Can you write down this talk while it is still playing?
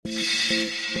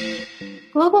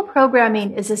Global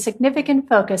programming is a significant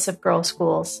focus of girls'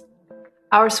 schools.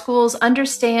 Our schools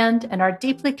understand and are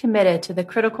deeply committed to the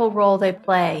critical role they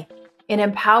play in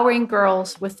empowering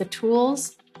girls with the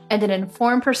tools and an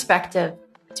informed perspective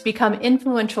to become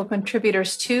influential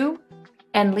contributors to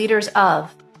and leaders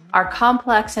of our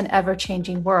complex and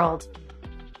ever-changing world.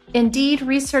 Indeed,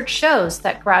 research shows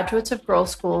that graduates of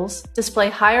girls' schools display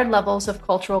higher levels of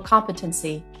cultural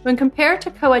competency. When compared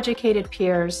to co-educated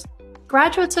peers,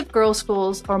 graduates of girls'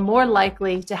 schools are more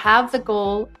likely to have the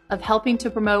goal of helping to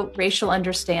promote racial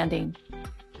understanding,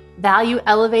 value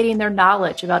elevating their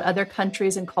knowledge about other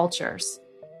countries and cultures,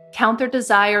 count their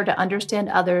desire to understand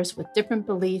others with different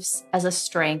beliefs as a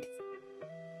strength,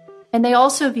 and they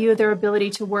also view their ability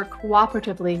to work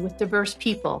cooperatively with diverse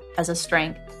people as a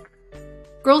strength.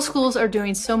 Girls' schools are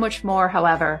doing so much more,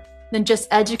 however, than just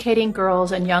educating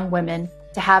girls and young women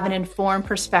to have an informed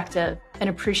perspective and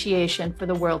appreciation for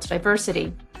the world's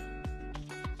diversity.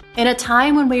 In a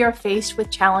time when we are faced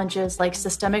with challenges like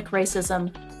systemic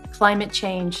racism, climate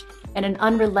change, and an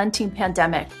unrelenting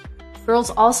pandemic, girls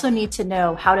also need to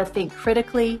know how to think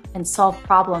critically and solve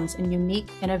problems in unique,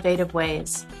 innovative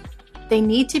ways. They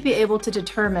need to be able to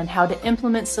determine how to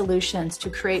implement solutions to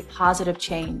create positive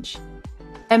change.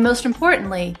 And most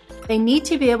importantly, they need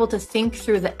to be able to think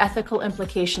through the ethical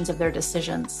implications of their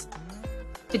decisions.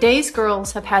 Today's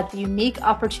girls have had the unique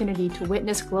opportunity to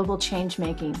witness global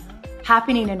change-making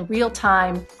happening in real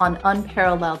time on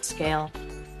unparalleled scale.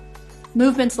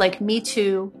 Movements like Me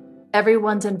Too,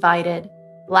 Everyone's Invited,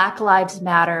 Black Lives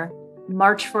Matter,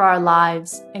 March for Our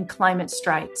Lives, and climate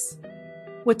strikes.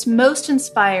 What's most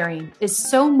inspiring is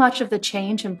so much of the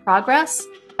change and progress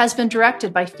has been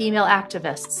directed by female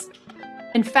activists.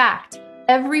 In fact,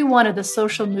 every one of the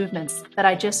social movements that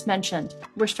I just mentioned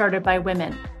were started by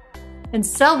women, and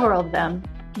several of them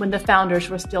when the founders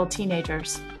were still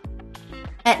teenagers.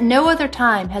 At no other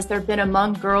time has there been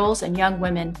among girls and young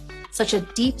women such a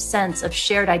deep sense of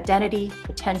shared identity,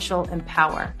 potential, and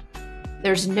power.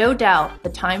 There's no doubt the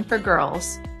time for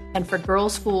girls and for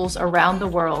girls' schools around the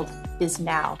world is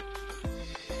now.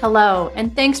 Hello,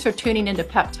 and thanks for tuning into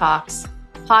Pep Talks,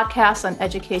 podcasts on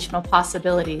educational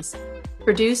possibilities,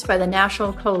 produced by the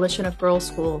National Coalition of Girls'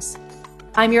 Schools.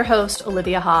 I'm your host,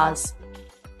 Olivia Haas.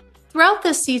 Throughout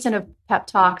this season of Pep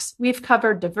Talks, we've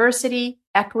covered diversity,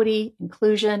 equity,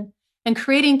 inclusion, and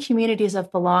creating communities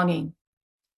of belonging,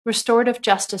 restorative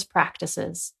justice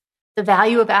practices, the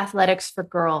value of athletics for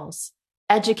girls,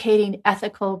 educating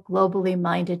ethical, globally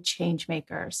minded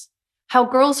changemakers, how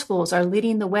girls' schools are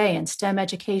leading the way in STEM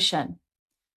education,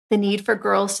 the need for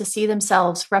girls to see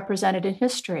themselves represented in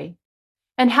history,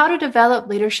 and how to develop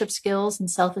leadership skills and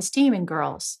self-esteem in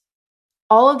girls.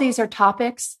 All of these are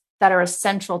topics that are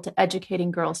essential to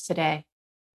educating girls today.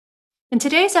 In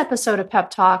today's episode of Pep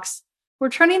Talks, we're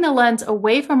turning the lens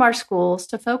away from our schools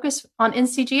to focus on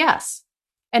NCGS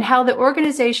and how the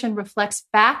organization reflects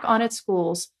back on its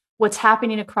schools what's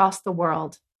happening across the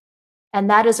world. And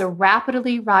that is a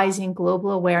rapidly rising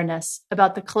global awareness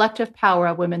about the collective power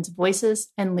of women's voices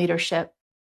and leadership.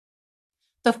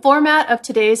 The format of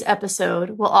today's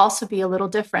episode will also be a little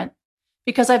different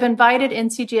because I've invited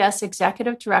NCGS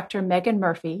Executive Director Megan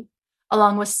Murphy,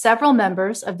 along with several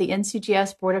members of the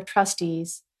NCGS Board of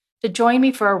Trustees, to join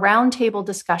me for a roundtable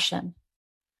discussion.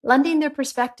 Lending their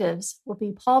perspectives will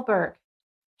be Paul Burke,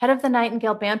 head of the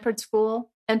Nightingale Bamford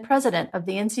School and president of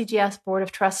the NCGS Board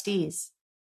of Trustees,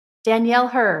 Danielle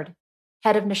Hurd,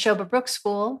 head of Neshoba Brooks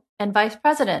School and vice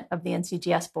president of the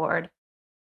NCGS Board,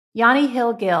 Yanni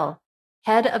Hill-Gill,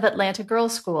 head of Atlanta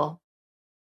Girls School,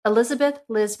 Elizabeth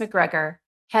Liz McGregor,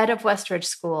 head of Westridge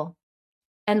School,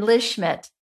 and Liz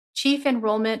Schmidt, Chief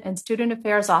Enrollment and Student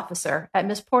Affairs Officer at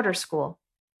Miss Porter School.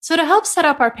 So to help set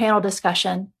up our panel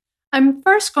discussion, I'm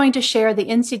first going to share the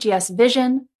NCGS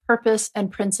vision, purpose,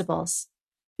 and principles,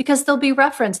 because they'll be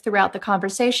referenced throughout the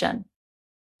conversation.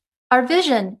 Our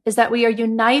vision is that we are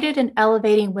united in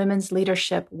elevating women's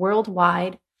leadership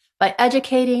worldwide by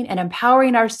educating and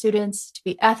empowering our students to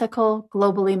be ethical,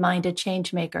 globally minded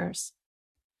changemakers.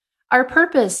 Our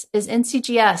purpose is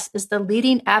NCGS is the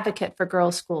leading advocate for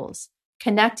girls' schools,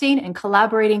 connecting and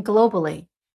collaborating globally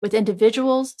with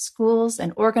individuals, schools,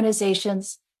 and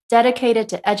organizations dedicated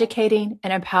to educating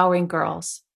and empowering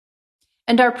girls.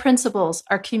 And our principles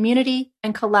are community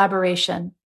and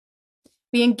collaboration.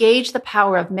 We engage the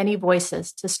power of many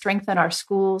voices to strengthen our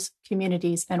schools,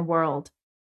 communities, and world.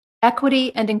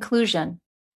 Equity and inclusion.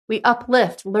 We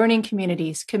uplift learning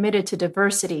communities committed to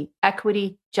diversity,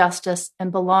 equity, justice, and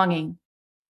belonging.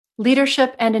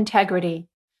 Leadership and integrity.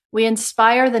 We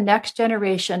inspire the next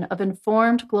generation of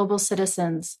informed global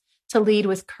citizens to lead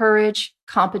with courage,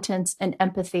 competence, and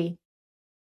empathy.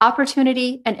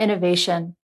 opportunity, and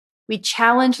innovation. We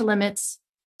challenge limits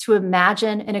to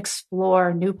imagine and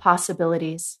explore new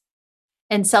possibilities.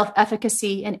 In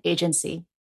self-efficacy and agency,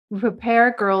 we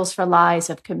prepare girls for lives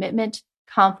of commitment,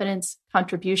 confidence,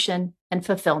 contribution, and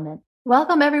fulfillment.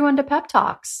 Welcome everyone to Pep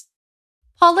Talks.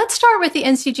 Paul, let's start with the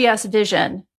NCGS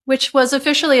vision, which was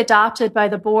officially adopted by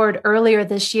the board earlier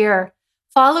this year,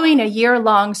 following a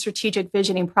year-long strategic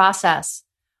visioning process.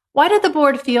 Why did the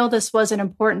board feel this was an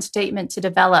important statement to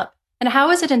develop, and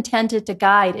how is it intended to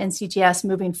guide NCGS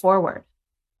moving forward?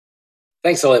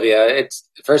 Thanks, Olivia. It's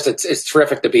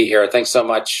terrific to be here. Thanks so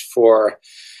much for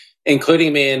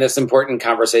including me in this important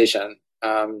conversation.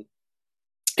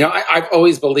 I've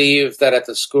always believed that at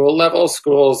the school level,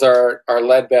 schools are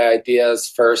led by ideas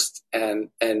first and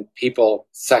people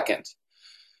second.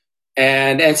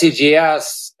 And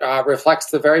NCGS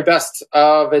reflects the very best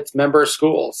of its member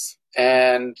schools.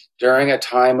 And during a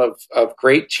time of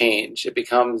great change, it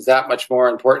becomes that much more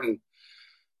important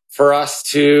for us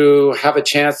to have a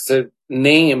chance to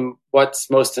name what's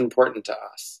most important to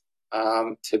us,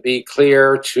 to be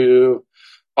clear to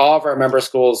all of our member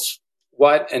schools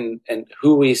what and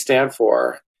who we stand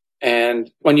for.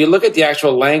 And when you look at the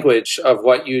actual language of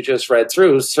what you just read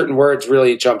through, certain words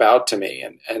really jump out to me.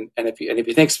 And if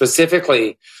you think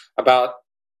specifically about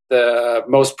the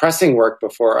most pressing work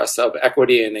before us of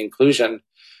equity and inclusion,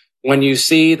 when you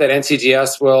see that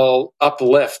NCGS will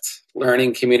uplift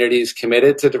learning communities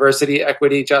committed to diversity,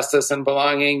 equity, justice, and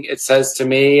belonging, it says to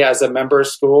me as a member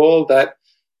school that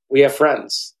we have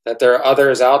friends, that there are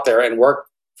others out there, and work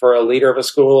for a leader of a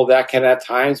school that can at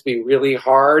times be really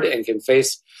hard and can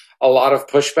face a lot of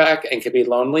pushback and can be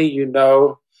lonely. You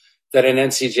know that in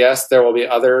NCGS there will be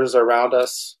others around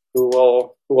us who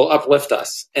will uplift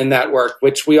us in that work,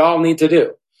 which we all need to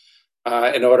do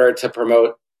in order to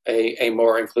promote a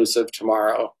more inclusive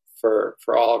tomorrow for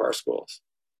all of our schools.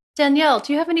 Danielle,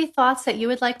 do you have any thoughts that you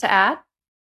would like to add?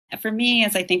 For me,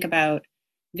 as I think about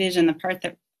vision, the part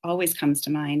that always comes to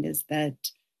mind is that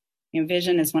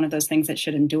vision is one of those things that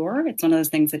should endure. It's one of those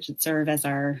things that should serve as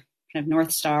our kind of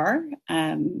North Star.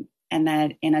 And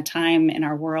that in a time in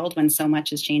our world when so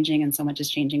much is changing and so much is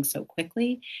changing so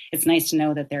quickly, it's nice to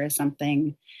know that there is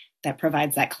something that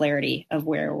provides that clarity of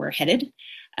where we're headed.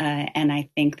 And I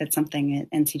think that's something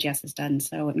that NCGS has done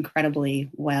so incredibly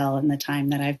well in the time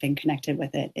that I've been connected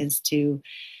with it, is to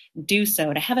do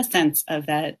so, to have a sense of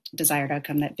that desired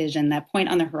outcome, that vision, that point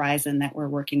on the horizon that we're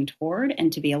working toward,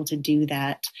 and to be able to do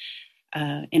that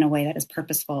in a way that is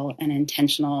purposeful and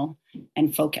intentional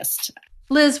and focused.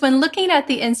 Liz, when looking at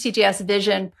the NCGS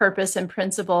vision, purpose, and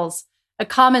principles, a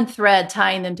common thread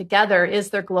tying them together is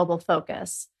their global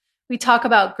focus. We talk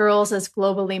about girls as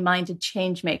globally minded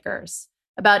change makers,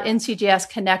 about NCGS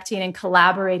connecting and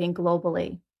collaborating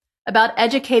globally, about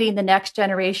educating the next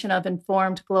generation of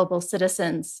informed global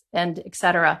citizens, and et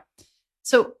cetera.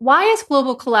 So why is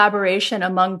global collaboration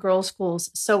among girls'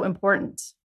 schools so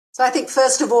important? So I think,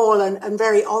 first of all, and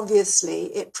very obviously,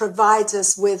 it provides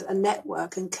us with a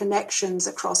network and connections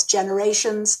across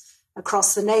generations,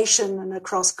 across the nation, and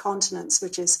across continents,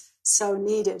 which is so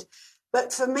needed.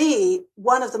 But for me,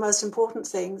 one of the most important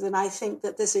things, and I think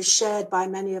that this is shared by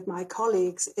many of my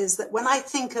colleagues, is that when I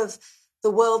think of the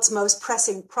world's most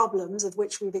pressing problems, of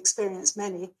which we've experienced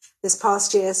many this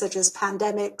past year, such as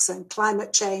pandemics and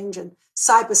climate change and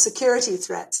cybersecurity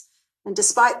threats, and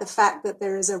despite the fact that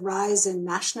there is a rise in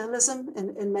nationalism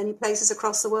in many places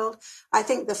across the world, I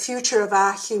think the future of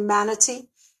our humanity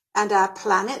and our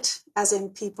planet, as in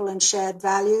people and shared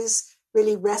values,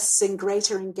 really rests in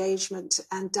greater engagement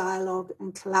and dialogue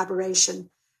and collaboration,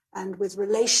 and with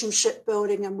relationship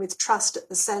building and with trust at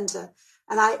the center.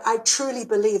 And I truly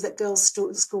believe that girls'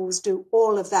 schools do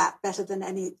all of that better than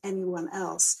anyone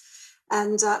else.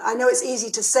 And I know it's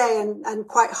easy to say and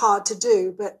quite hard to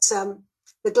do, but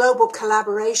the global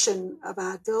collaboration of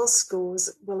our girls'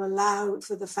 schools will allow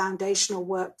for the foundational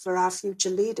work for our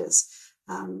future leaders.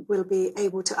 We'll be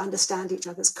able to understand each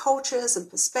other's cultures and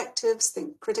perspectives,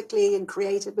 think critically and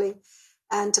creatively,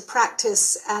 and to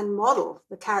practice and model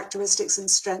the characteristics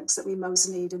and strengths that we most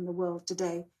need in the world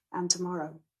today and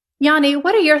tomorrow. Yanni,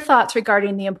 what are your thoughts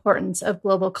regarding the importance of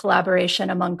global collaboration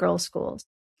among girls' schools?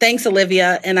 Thanks,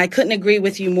 Olivia. And I couldn't agree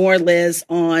with you more, Liz,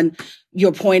 on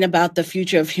your point about the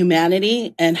future of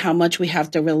humanity and how much we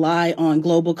have to rely on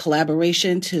global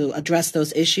collaboration to address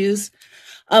those issues.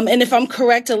 And if I'm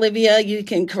correct, Olivia, you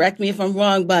can correct me if I'm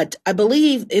wrong, but I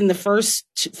believe in the first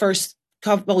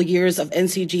couple years of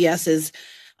NCGS's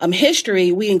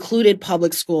history, we included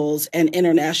public schools and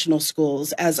international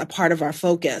schools as a part of our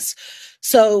focus.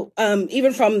 So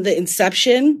even from the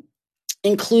inception,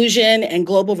 inclusion and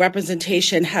global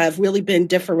representation have really been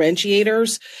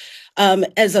differentiators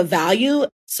as a value.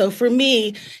 So for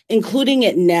me, including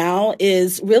it now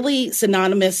is really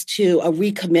synonymous to a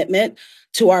recommitment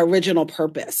to our original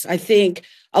purpose. I think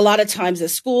a lot of times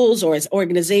as schools or as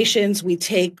organizations, we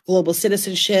take global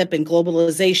citizenship and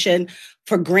globalization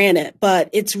for granted, but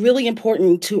it's really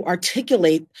important to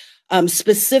articulate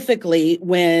specifically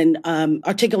when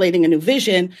articulating a new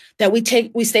vision that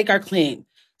we stake our claim.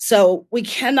 So we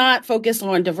cannot focus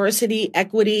on diversity,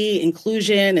 equity,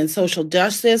 inclusion, and social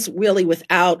justice really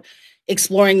without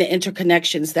exploring the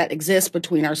interconnections that exist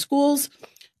between our schools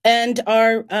and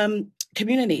our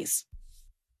communities.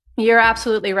 You're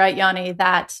absolutely right, Yanni,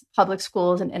 that public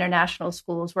schools and international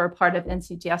schools were a part of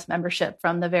NCGS membership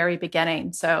from the very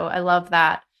beginning. So I love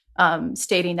that,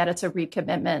 stating that it's a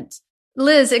recommitment.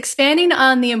 Liz, expanding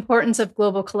on the importance of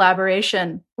global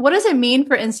collaboration, what does it mean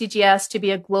for NCGS to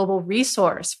be a global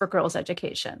resource for girls'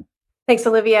 education? Thanks,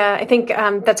 Olivia. I think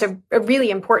that's a really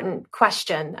important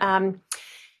question.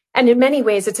 And in many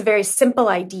ways, it's a very simple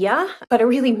idea, but a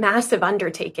really massive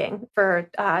undertaking for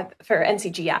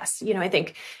NCGS. I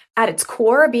think at its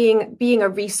core, being a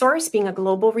resource, being a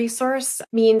global resource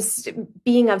means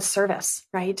being of service,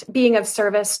 right? Being of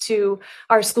service to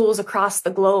our schools across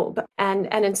the globe. And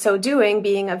in so doing,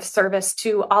 being of service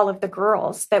to all of the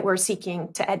girls that we're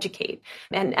seeking to educate.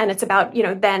 And it's about,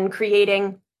 then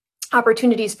creating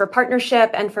opportunities for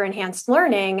partnership and for enhanced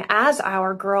learning as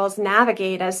our girls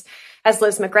navigate, as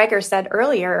Liz McGregor said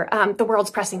earlier, the world's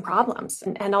pressing problems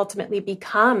and ultimately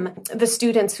become the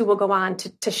students who will go on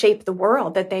to shape the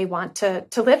world that they want to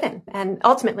live in. And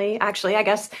ultimately, actually, I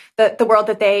guess the world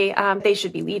that they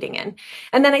should be leading in.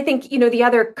 And then I think, the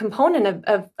other component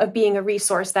of being a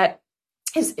resource that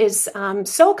is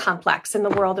so complex in the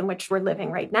world in which we're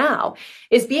living right now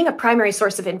is being a primary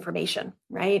source of information,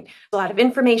 right? A lot of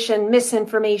information,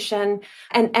 misinformation,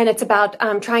 and it's about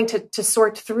trying to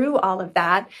sort through all of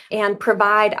that and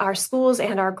provide our schools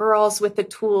and our girls with the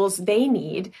tools they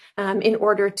need in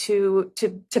order to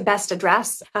best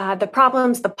address the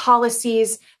problems, the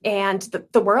policies, and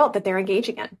the world that they're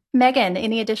engaging in. Megan,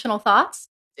 any additional thoughts?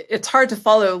 It's hard to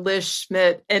follow Liz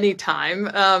Schmidt anytime,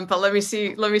 but let me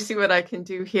see what I can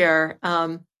do here.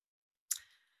 I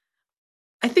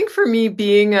think for me,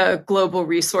 being a global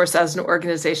resource as an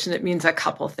organization, it means a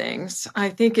couple things. I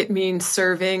think it means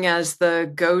serving as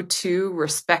the go-to,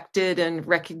 respected and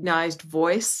recognized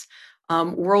voice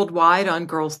worldwide on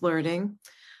girls' learning.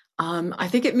 I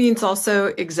think it means also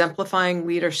exemplifying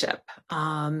leadership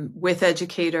with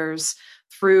educators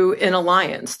through an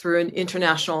alliance, through an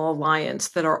international alliance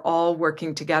that are all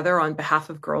working together on behalf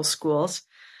of girls' schools.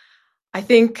 I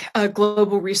think a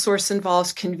global resource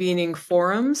involves convening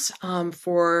forums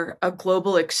for a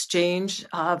global exchange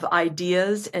of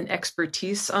ideas and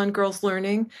expertise on girls'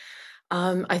 learning.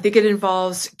 I think it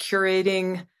involves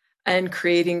curating and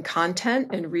creating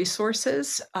content and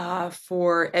resources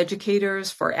for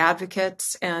educators, for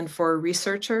advocates, and for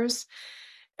researchers.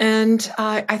 And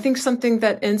I think something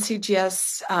that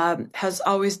NCGS has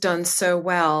always done so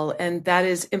well, and that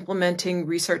is implementing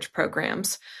research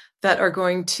programs that are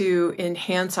going to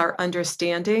enhance our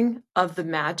understanding of the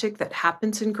magic that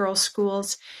happens in girls'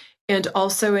 schools and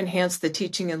also enhance the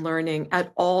teaching and learning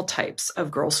at all types of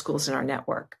girls' schools in our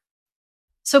network.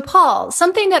 So, Paul,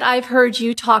 something that I've heard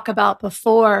you talk about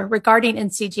before regarding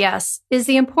NCGS is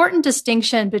the important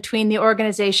distinction between the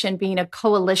organization being a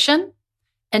coalition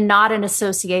and not an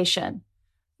association.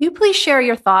 Will you please share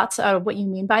your thoughts on what you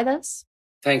mean by this?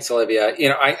 Thanks, Olivia.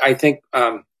 I think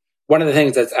one of the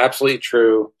things that's absolutely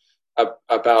true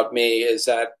about me is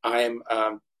that I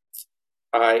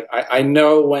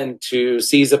know when to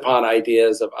seize upon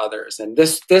ideas of others, and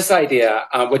this idea,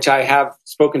 which I have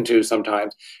spoken to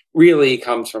sometimes, really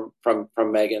comes from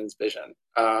Megan's vision,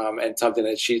 and something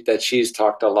that she's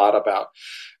talked a lot about.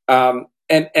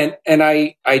 And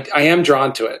I am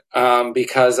drawn to it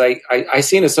because I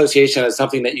see an association as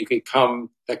something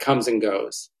that comes and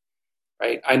goes,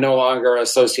 right? I no longer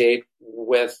associate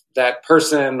with that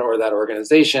person or that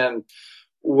organization,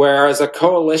 whereas a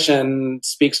coalition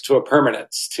speaks to a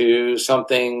permanence, to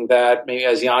something that maybe,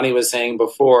 as Yanni was saying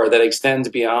before, that extends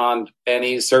beyond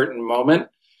any certain moment.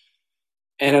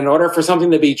 And in order for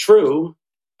something to be true,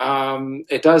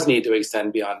 it does need to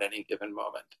extend beyond any given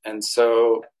moment. And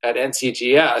so at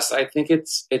NCGS, I think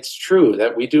it's true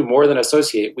that we do more than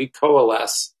associate. We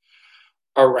coalesce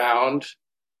around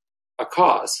a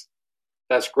cause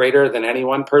that's greater than any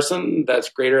one person, that's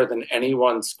greater than any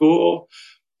one school,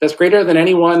 that's greater than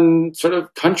any one sort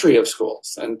of country of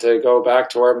schools. And to go back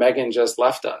to where Megan just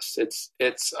left us,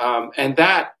 and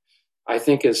that I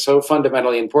think is so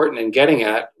fundamentally important in getting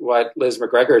at what Liz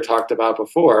McGregor talked about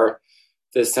before,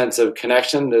 this sense of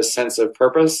connection, this sense of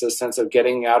purpose, this sense of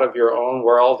getting out of your own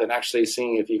world and actually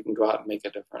seeing if you can go out and make a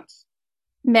difference.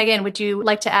 Megan, would you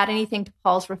like to add anything to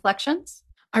Paul's reflections?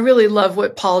 I really love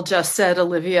what Paul just said,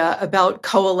 Olivia, about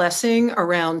coalescing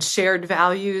around shared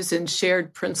values and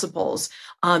shared principles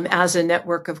as a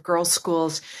network of girls'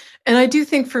 schools. And I do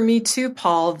think for me too,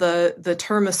 Paul, the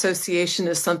term association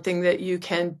is something that you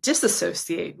can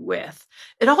disassociate with.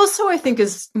 It also, I think,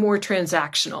 is more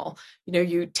transactional.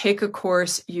 You take a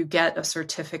course, you get a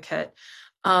certificate.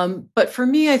 But for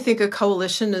me, I think a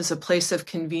coalition is a place of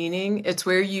convening. It's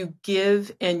where you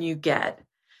give and you get.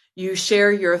 You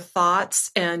share your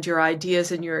thoughts and your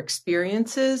ideas and your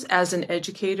experiences as an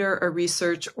educator, a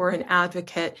researcher, or an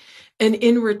advocate. And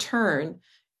in return,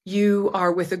 you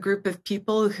are with a group of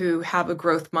people who have a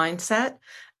growth mindset,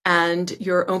 and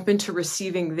you're open to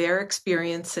receiving their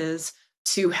experiences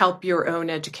to help your own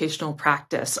educational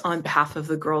practice on behalf of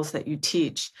the girls that you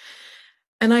teach.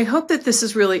 And I hope that this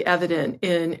is really evident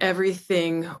in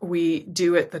everything we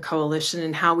do at the Coalition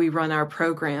and how we run our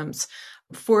programs.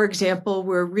 For example,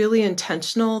 we're really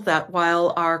intentional that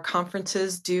while our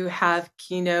conferences do have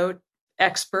keynote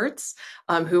experts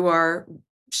who are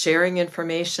sharing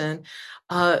information,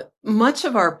 much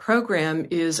of our program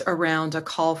is around a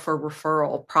call for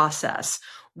referral process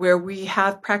where we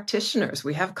have practitioners,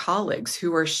 we have colleagues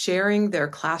who are sharing their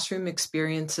classroom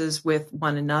experiences with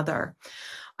one another.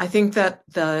 I think that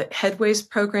the Headways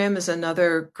program is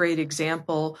another great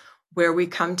example where we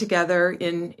come together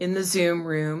in the Zoom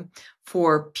room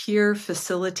for peer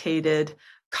facilitated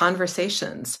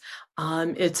conversations.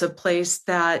 It's a place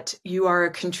that you are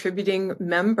a contributing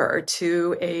member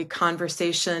to a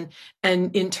conversation,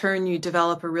 and in turn, you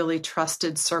develop a really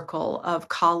trusted circle of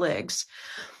colleagues.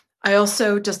 I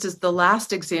also, just as the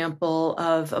last example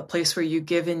of a place where you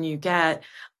give and you get,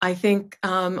 I think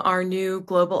our new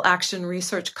Global Action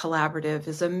Research Collaborative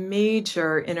is a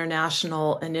major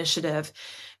international initiative,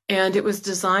 and it was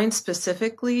designed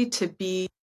specifically to be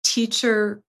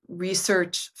teacher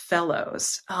research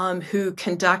fellows who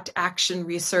conduct action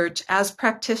research as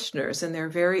practitioners in their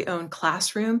very own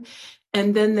classroom,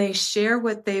 and then they share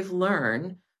what they've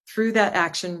learned through that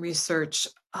action research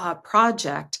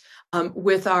project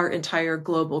with our entire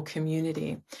global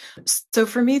community. So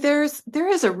for me, there is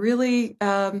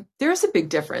a big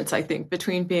difference, I think,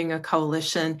 between being a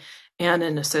coalition and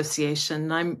an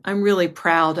association. I'm really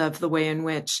proud of the way in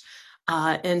which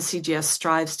NCGS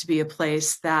strives to be a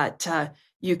place that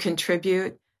you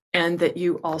contribute and that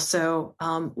you also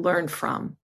learn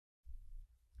from.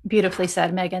 Beautifully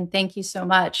said, Megan. Thank you so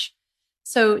much.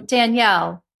 So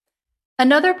Danielle,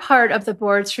 another part of the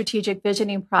board's strategic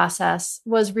visioning process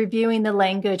was reviewing the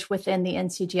language within the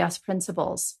NCGS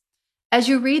principles. As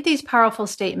you read these powerful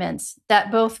statements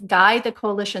that both guide the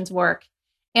coalition's work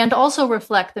and also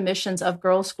reflect the missions of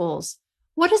girls' schools,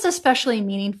 what is especially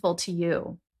meaningful to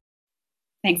you?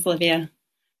 Thanks, Olivia.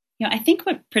 I think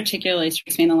what particularly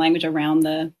strikes me in the language around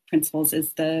the principles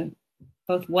is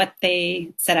both what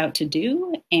they set out to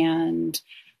do and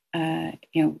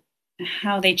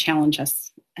how they challenge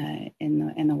us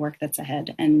in the work that's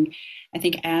ahead. And I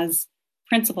think as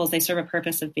principles, they serve a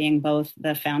purpose of being both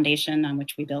the foundation on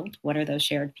which we build. What are those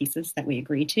shared pieces that we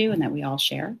agree to and that we all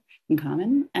share in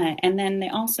common? And then they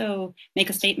also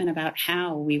make a statement about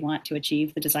how we want to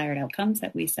achieve the desired outcomes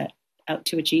that we set out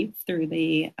to achieve through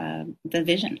the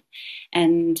vision.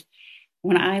 And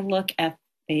when I look at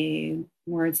the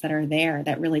words that are there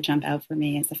that really jump out for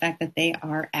me is the fact that they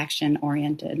are action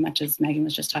oriented, much as Megan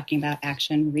was just talking about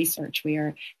action research.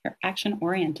 We're action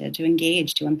oriented to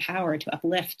engage, to empower, to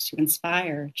uplift, to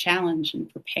inspire, challenge,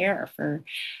 and prepare for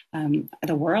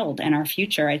the world and our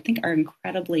future. I think are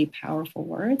incredibly powerful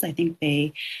words. I think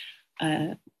they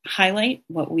highlight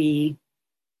what we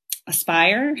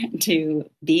aspire to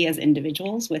be as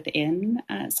individuals within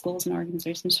schools and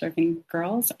organizations serving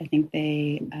girls. I think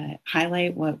they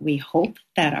highlight what we hope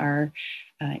that our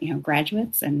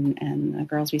graduates and the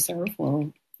girls we serve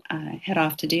will head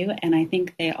off to do. And I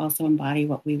think they also embody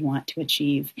what we want to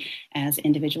achieve as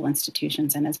individual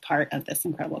institutions and as part of this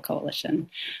incredible coalition.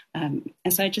 And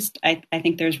so I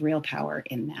think there's real power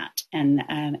in that. And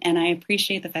I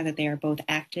appreciate the fact that they are both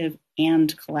active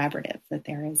and collaborative, that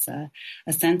there is a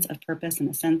sense of purpose and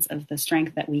a sense of the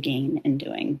strength that we gain in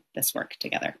doing this work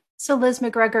together. So Liz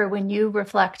McGregor, when you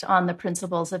reflect on the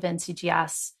principles of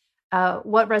NCGS,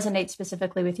 what resonates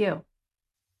specifically with you?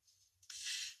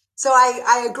 So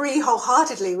I agree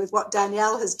wholeheartedly with what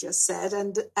Danielle has just said.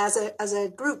 And as a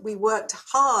group, we worked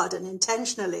hard and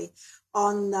intentionally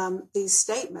on these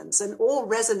statements, and all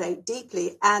resonate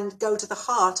deeply and go to the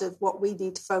heart of what we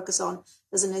need to focus on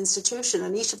as an institution.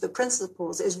 And each of the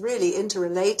principles is really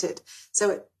interrelated.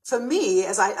 So for me,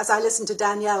 as I listened to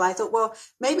Danielle, I thought, well,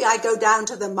 maybe I go down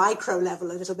to the micro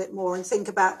level a little bit more and think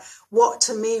about what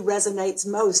to me resonates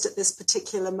most at this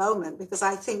particular moment, because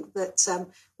I think that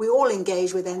we all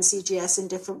engage with NCGS in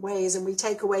different ways, and we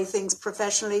take away things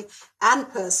professionally and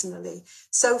personally.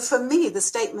 So for me, the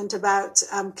statement about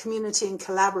community and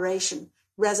collaboration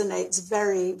resonates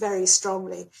very, very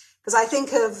strongly. Because I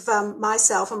think of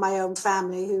myself and my own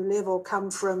family who live or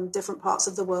come from different parts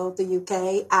of the world, the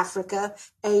UK, Africa,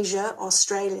 Asia,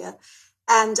 Australia.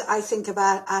 And I think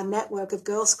about our network of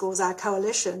girls' schools, our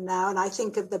coalition now, and I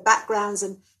think of the backgrounds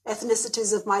and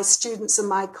ethnicities of my students and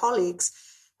my colleagues.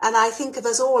 And I think of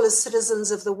us all as citizens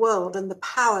of the world and the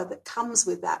power that comes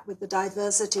with that, with the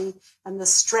diversity and the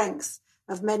strength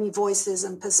of many voices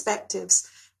and perspectives.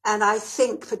 And I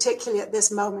think particularly at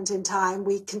this moment in time,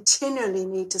 we continually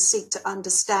need to seek to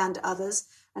understand others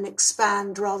and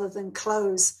expand rather than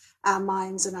close our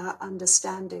minds and our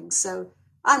understanding. So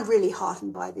I'm really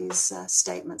heartened by these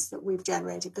statements that we've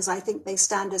generated, because I think they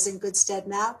stand us in good stead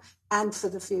now and for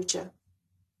the future.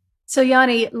 So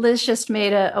Yanni, Liz just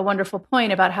made a wonderful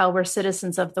point about how we're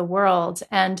citizens of the world.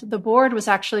 And the board was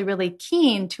actually really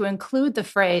keen to include the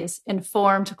phrase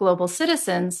informed global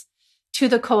citizens to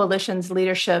the coalition's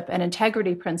leadership and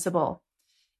integrity principle.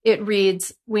 It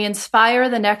reads, "We inspire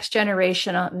the next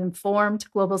generation of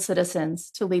informed global citizens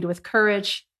to lead with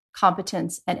courage,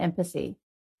 competence, and empathy."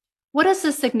 What is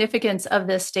the significance of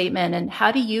this statement, and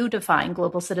how do you define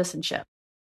global citizenship?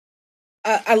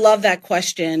 I love that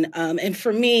question. And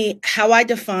for me, how I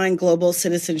define global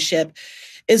citizenship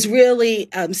is really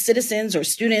citizens or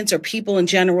students or people in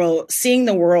general seeing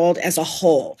the world as a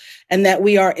whole and that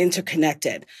we are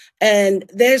interconnected. And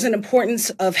there's an importance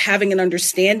of having an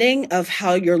understanding of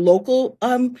how your local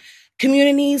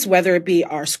communities, whether it be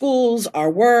our schools, our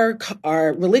work,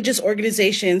 our religious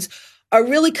organizations, are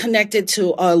really connected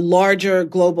to a larger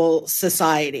global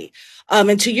society.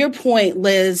 And to your point,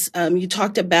 Liz, you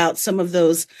talked about some of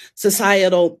those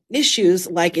societal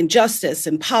issues like injustice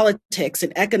and politics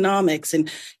and economics and,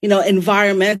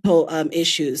 environmental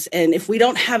issues. And if we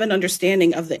don't have an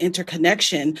understanding of the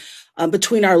interconnection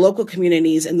between our local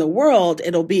communities and the world,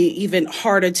 it'll be even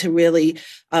harder to really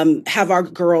have our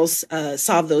girls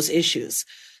solve those issues.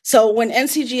 So when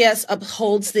NCGS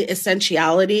upholds the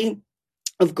essentiality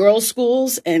of girls'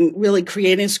 schools and really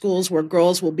creating schools where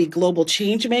girls will be global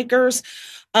change makers,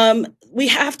 we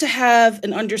have to have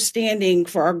an understanding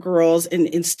for our girls and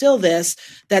instill this,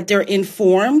 that they're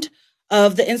informed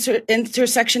of the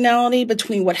intersectionality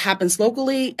between what happens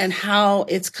locally and how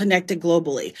it's connected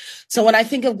globally. So when I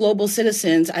think of global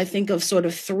citizens, I think of sort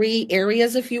of three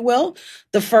areas, if you will.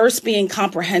 The first being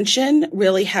comprehension,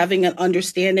 really having an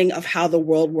understanding of how the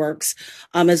world works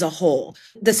as a whole.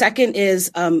 The second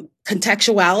is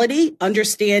contextuality,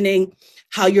 understanding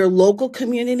how your local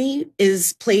community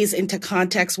plays into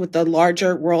context with the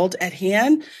larger world at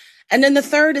hand. And then the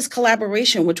third is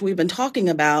collaboration, which we've been talking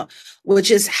about, which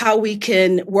is how we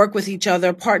can work with each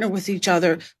other, partner with each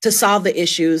other to solve the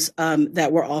issues that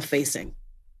we're all facing.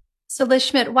 So Liz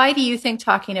Schmidt, why do you think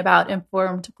talking about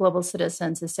informed global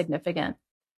citizens is significant?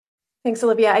 Thanks,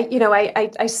 Olivia.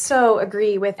 I so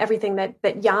agree with everything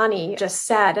that Yanni just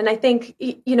said. And I think,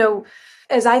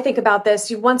 as I think about this,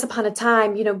 once upon a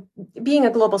time, being a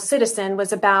global citizen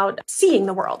was about seeing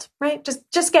the world, right?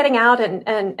 Just getting out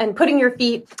and putting your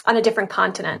feet on a different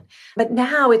continent. But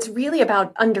now it's really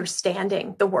about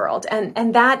understanding the world.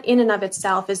 And that in and of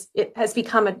itself has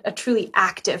become a truly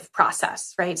active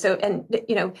process, right? So,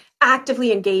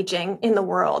 actively engaging in the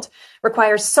world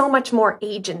requires so much more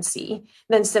agency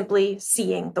than simply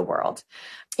seeing the world.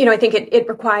 I think it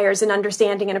requires an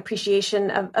understanding and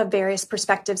appreciation of various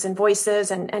perspectives and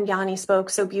voices, and Yanni spoke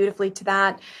so beautifully to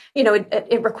that.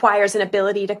 It requires an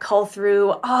ability to cull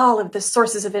through all of the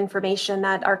sources of information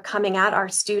that are coming at our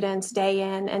students day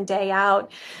in and day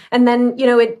out. And then,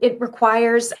 it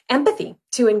requires empathy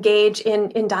to engage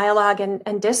in dialogue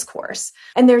and discourse.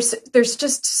 And there's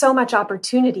just so much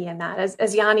opportunity in that.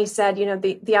 As Yanni said,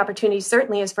 the opportunity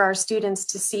certainly is for our students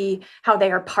to see how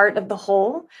they are part of the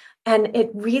whole. And it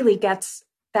really gets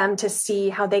them to see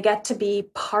how they get to be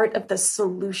part of the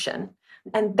solution.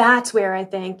 And that's where I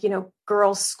think,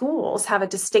 girls' schools have a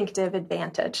distinctive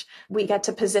advantage. We get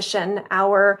to position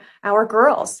our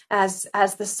girls as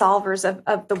the solvers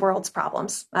of the world's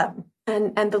problems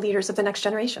and the leaders of the next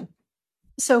generation.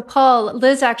 So Paul,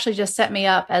 Liz actually just set me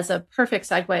up as a perfect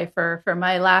segue for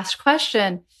my last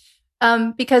question,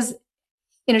 because,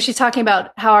 she's talking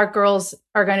about how our girls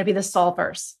are going to be the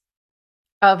solvers.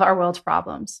 of our world's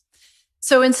problems.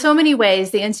 So in so many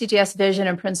ways, the NCGS vision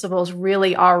and principles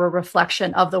really are a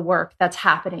reflection of the work that's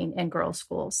happening in girls'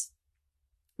 schools.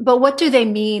 But what do they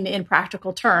mean in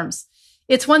practical terms?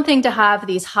 It's one thing to have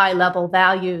these high-level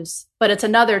values, but it's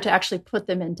another to actually put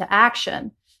them into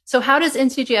action. So how does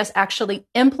NCGS actually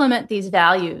implement these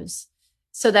values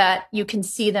so that you can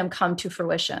see them come to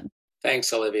fruition?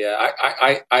 Thanks, Olivia.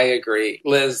 I agree.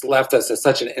 Liz left us at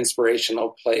such an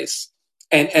inspirational place.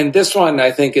 And this one,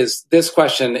 I think, this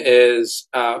question is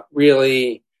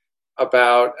really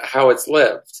about how it's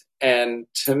lived. And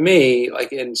to me,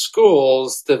 like in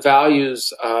schools, the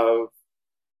values of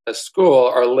a school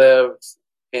are lived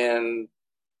in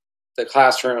the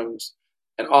classrooms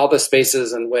and all the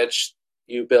spaces in which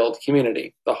you build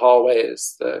community, the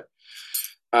hallways,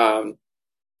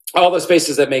 all the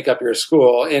spaces that make up your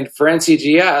school. And for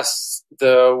NCGS,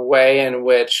 the way in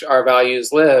which our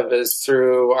values live is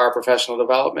through our professional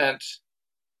development,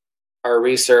 our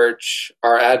research,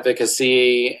 our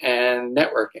advocacy, and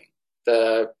networking.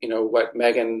 What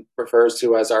Megan refers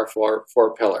to as our four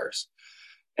pillars.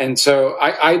 And so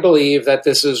I believe that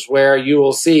this is where you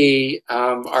will see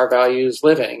our values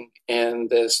living in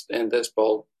this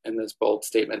bold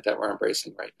statement that we're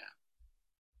embracing right now.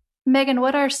 Megan,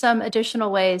 what are some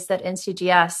additional ways that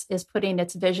NCGS is putting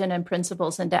its vision and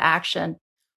principles into action?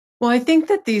 Well, I think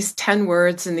that these 10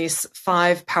 words and these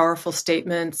 5 powerful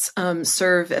statements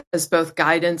serve as both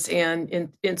guidance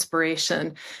and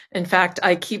inspiration. In fact,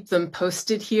 I keep them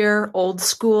posted here, old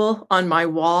school, on my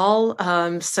wall,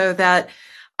 so that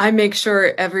I make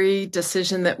sure every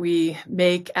decision that we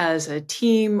make as a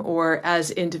team or as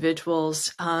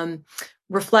individuals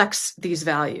reflects these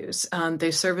values. They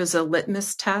serve as a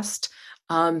litmus test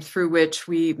through which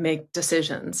we make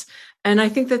decisions. And I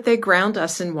think that they ground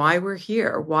us in why we're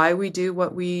here, why we do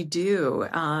what we do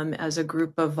as a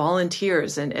group of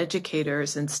volunteers and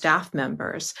educators and staff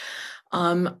members.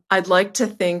 I'd like to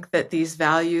think that these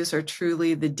values are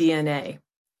truly the DNA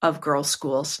of girls'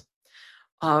 schools.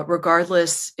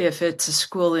 Regardless if it's a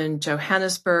school in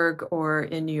Johannesburg or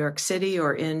in New York City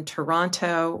or in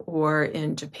Toronto or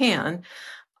in Japan,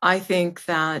 I think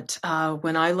that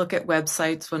when I look at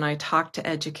websites, when I talk to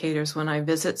educators, when I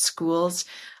visit schools,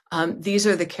 these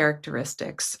are the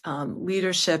characteristics: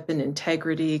 leadership and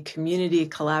integrity, community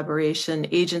collaboration,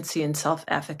 agency and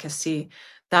self-efficacy.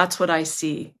 That's what I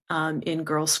see in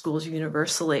girls' schools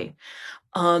universally.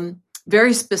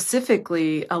 Very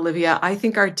specifically, Olivia, I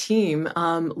think our team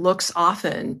looks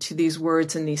often to these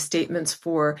words and these statements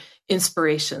for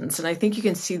inspirations. And I think you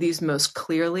can see these most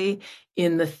clearly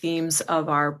in the themes of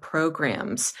our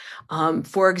programs.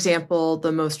 For example,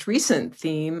 the most recent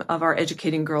theme of our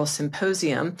Educating Girls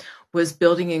Symposium was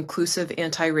building inclusive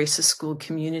anti-racist school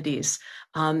communities.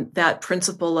 That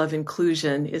principle of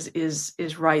inclusion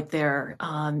is right there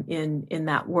in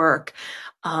that work.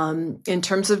 In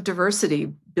terms of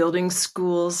diversity, building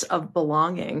schools of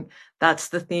belonging. That's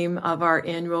the theme of our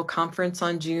annual conference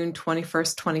on June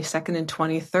 21st, 22nd, and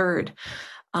 23rd.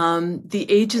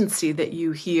 The agency that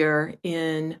you hear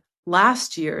in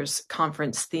last year's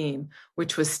conference theme,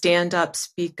 which was Stand Up,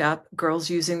 Speak Up, girls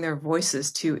using their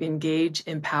voices to engage,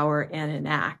 empower, and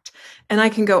enact. And I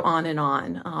can go on and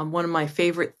on. One of my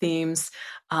favorite themes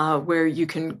where you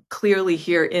can clearly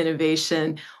hear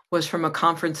innovation was from a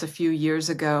conference a few years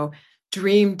ago.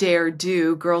 Dream, Dare,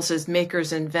 Do, girls as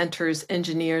makers, inventors,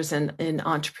 engineers, and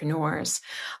entrepreneurs.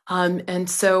 And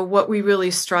so what we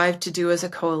really strive to do as a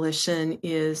coalition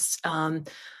is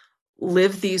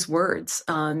live these words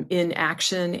in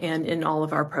action and in all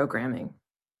of our programming.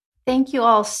 Thank you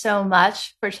all so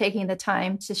much for taking the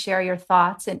time to share your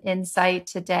thoughts and insight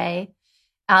today.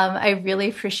 I really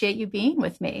appreciate you being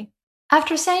with me.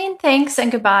 After saying thanks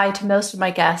and goodbye to most of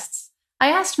my guests, I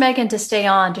asked Megan to stay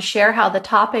on to share how the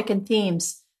topic and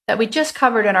themes that we just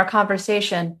covered in our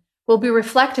conversation will be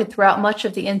reflected throughout much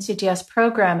of the NCGS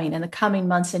programming in the coming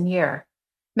months and year.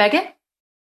 Megan?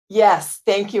 Yes,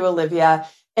 thank you, Olivia.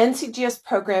 NCGS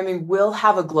programming will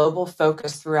have a global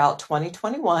focus throughout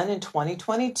 2021 and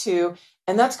 2022,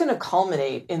 and that's going to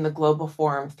culminate in the Global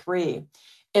Forum 3.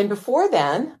 And before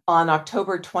then, on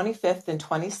October 25th and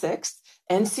 26th,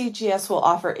 NCGS will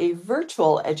offer a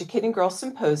virtual Educating Girls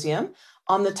Symposium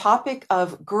on the topic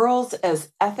of girls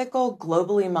as ethical,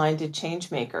 globally minded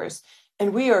changemakers.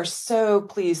 And we are so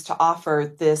pleased to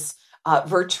offer this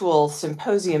virtual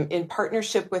symposium in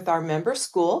partnership with our member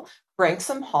school,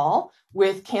 Branksome Hall,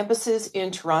 with campuses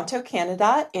in Toronto,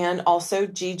 Canada, and also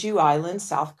Jeju Island,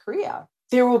 South Korea.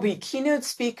 There will be keynote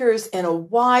speakers and a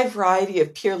wide variety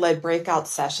of peer-led breakout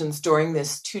sessions during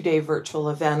this 2-day virtual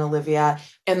event, Olivia.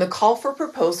 And the call for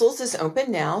proposals is open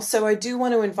now. So I do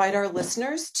want to invite our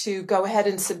listeners to go ahead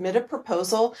and submit a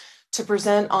proposal to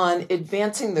present on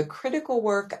advancing the critical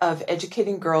work of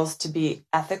educating girls to be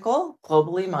ethical,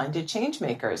 globally minded change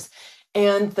makers.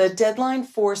 And the deadline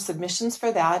for submissions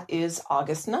for that is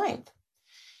August 9th.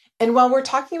 And while we're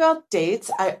talking about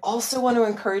dates, I also want to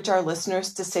encourage our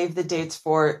listeners to save the dates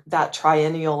for that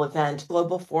triennial event,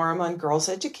 Global Forum on Girls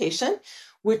Education,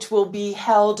 which will be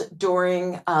held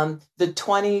during the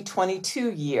 2022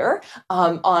 year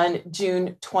on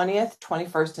June 20th,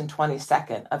 21st, and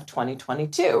 22nd of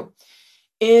 2022.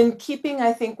 In keeping,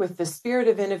 I think, with the spirit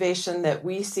of innovation that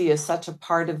we see as such a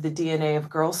part of the DNA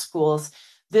of girls' schools,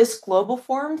 this Global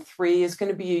Forum 3 is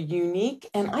going to be a unique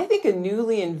and I think a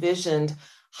newly envisioned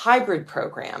hybrid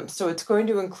program. So it's going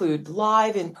to include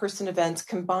live in-person events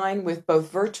combined with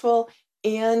both virtual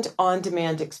and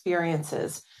on-demand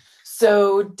experiences.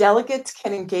 So delegates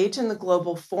can engage in the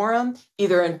Global Forum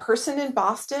either in person in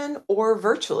Boston or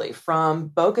virtually from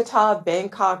Bogota,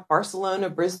 Bangkok, Barcelona,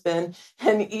 Brisbane,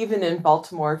 and even in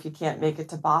Baltimore if you can't make it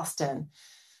to Boston.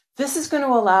 This is going to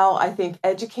allow, I think,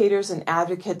 educators and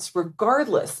advocates,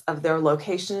 regardless of their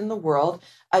location in the world,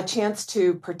 a chance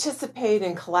to participate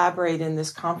and collaborate in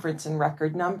this conference in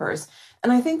record numbers.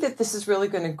 And I think that this is really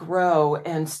going to grow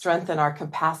and strengthen our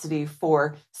capacity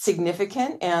for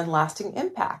significant and lasting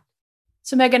impact.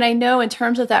 So, Megan, I know in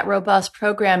terms of that robust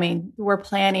programming we're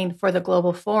planning for the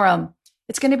Global Forum,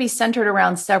 it's going to be centered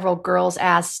around several Girls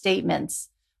As statements.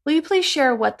 Will you please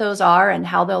share what those are and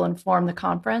how they'll inform the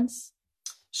conference?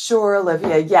 Sure,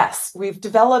 Olivia. Yes, we've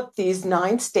developed these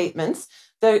 9 statements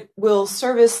that will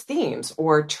serve as themes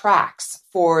or tracks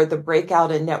for the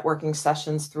breakout and networking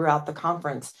sessions throughout the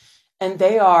conference. And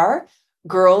they are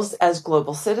girls as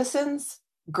global citizens,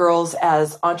 girls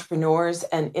as entrepreneurs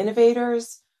and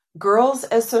innovators, girls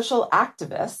as social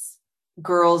activists,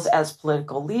 girls as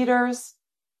political leaders,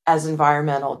 as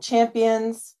environmental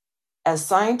champions, as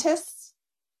scientists,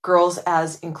 girls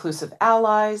as inclusive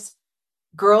allies,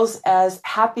 girls as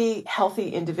happy, healthy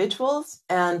individuals,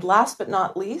 and last but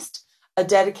not least, a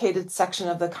dedicated section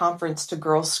of the conference to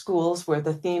girls' schools where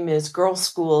the theme is girls'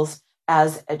 schools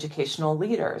as educational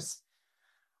leaders.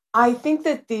 I think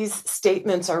that these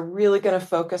statements are really going to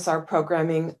focus our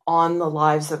programming on the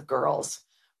lives of girls.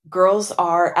 Girls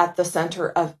are at the center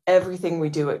of everything we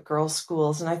do at girls'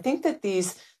 schools, and I think that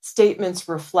these statements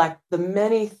reflect the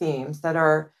many themes that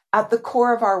are at the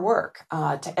core of our work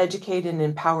to educate and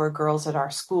empower girls at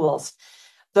our schools.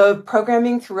 The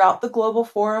programming throughout the Global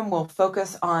Forum will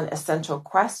focus on essential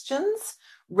questions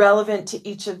relevant to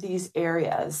each of these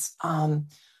areas.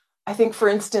 I think, for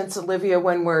instance, Olivia,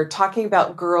 when we're talking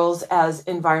about girls as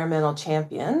environmental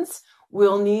champions,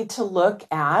 we'll need to look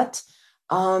at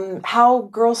how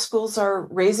girls' schools are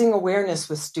raising awareness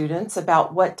with students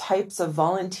about what types of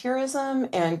volunteerism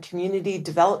and community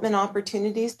development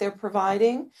opportunities they're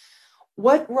providing.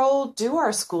 What role do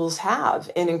our schools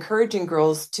have in encouraging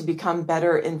girls to become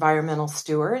better environmental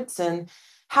stewards? And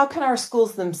how can our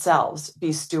schools themselves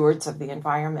be stewards of the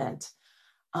environment?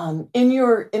 In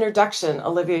your introduction,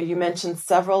 Olivia, you mentioned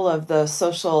several of the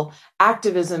social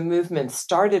activism movements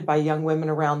started by young women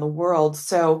around the world.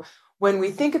 So when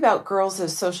we think about girls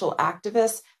as social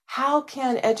activists, how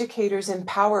can educators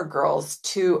empower girls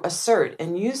to assert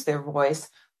and use their voice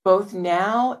both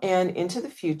now and into the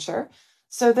future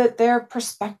so that their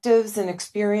perspectives and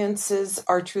experiences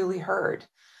are truly heard?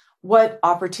 What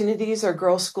opportunities are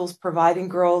girls' schools providing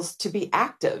girls to be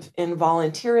active in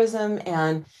volunteerism,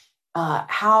 and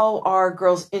how are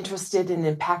girls interested in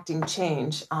impacting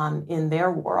change in their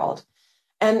world?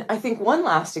 And I think one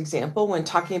last example, when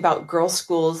talking about girls'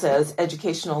 schools as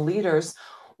educational leaders,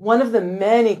 one of the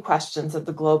many questions of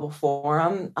the Global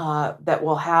Forum that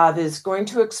we'll have is going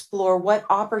to explore what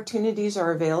opportunities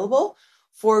are available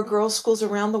for girls' schools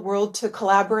around the world to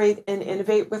collaborate and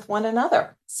innovate with one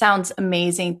another. Sounds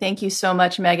amazing. Thank you so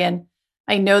much, Megan.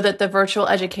 I know that the Virtual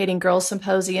Educating Girls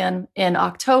Symposium in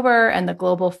October and the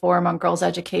Global Forum on Girls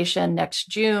Education next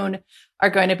June are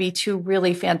going to be 2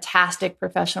 really fantastic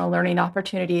professional learning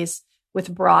opportunities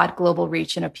with broad global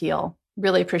reach and appeal.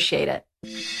 Really appreciate it.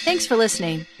 Thanks for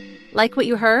listening. Like what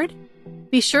you heard?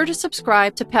 Be sure to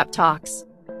subscribe to Pep Talks,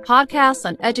 podcasts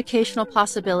on educational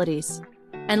possibilities,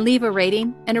 and leave a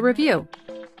rating and a review.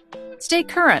 Stay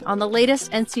current on the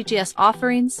latest NCGS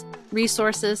offerings,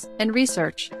 resources, and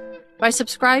research by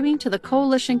subscribing to the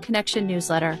Coalition Connection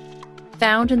newsletter,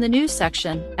 found in the news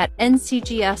section at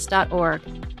ncgs.org.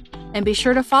 And be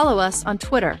sure to follow us on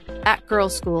Twitter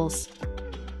 @GirlSchools.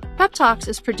 Pep Talks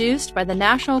is produced by the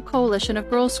National Coalition of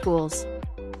Girls' Schools,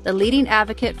 the leading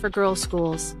advocate for girls'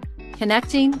 schools,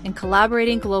 connecting and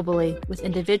collaborating globally with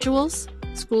individuals,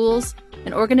 schools,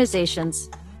 and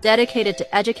organizations dedicated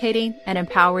to educating and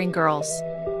empowering girls.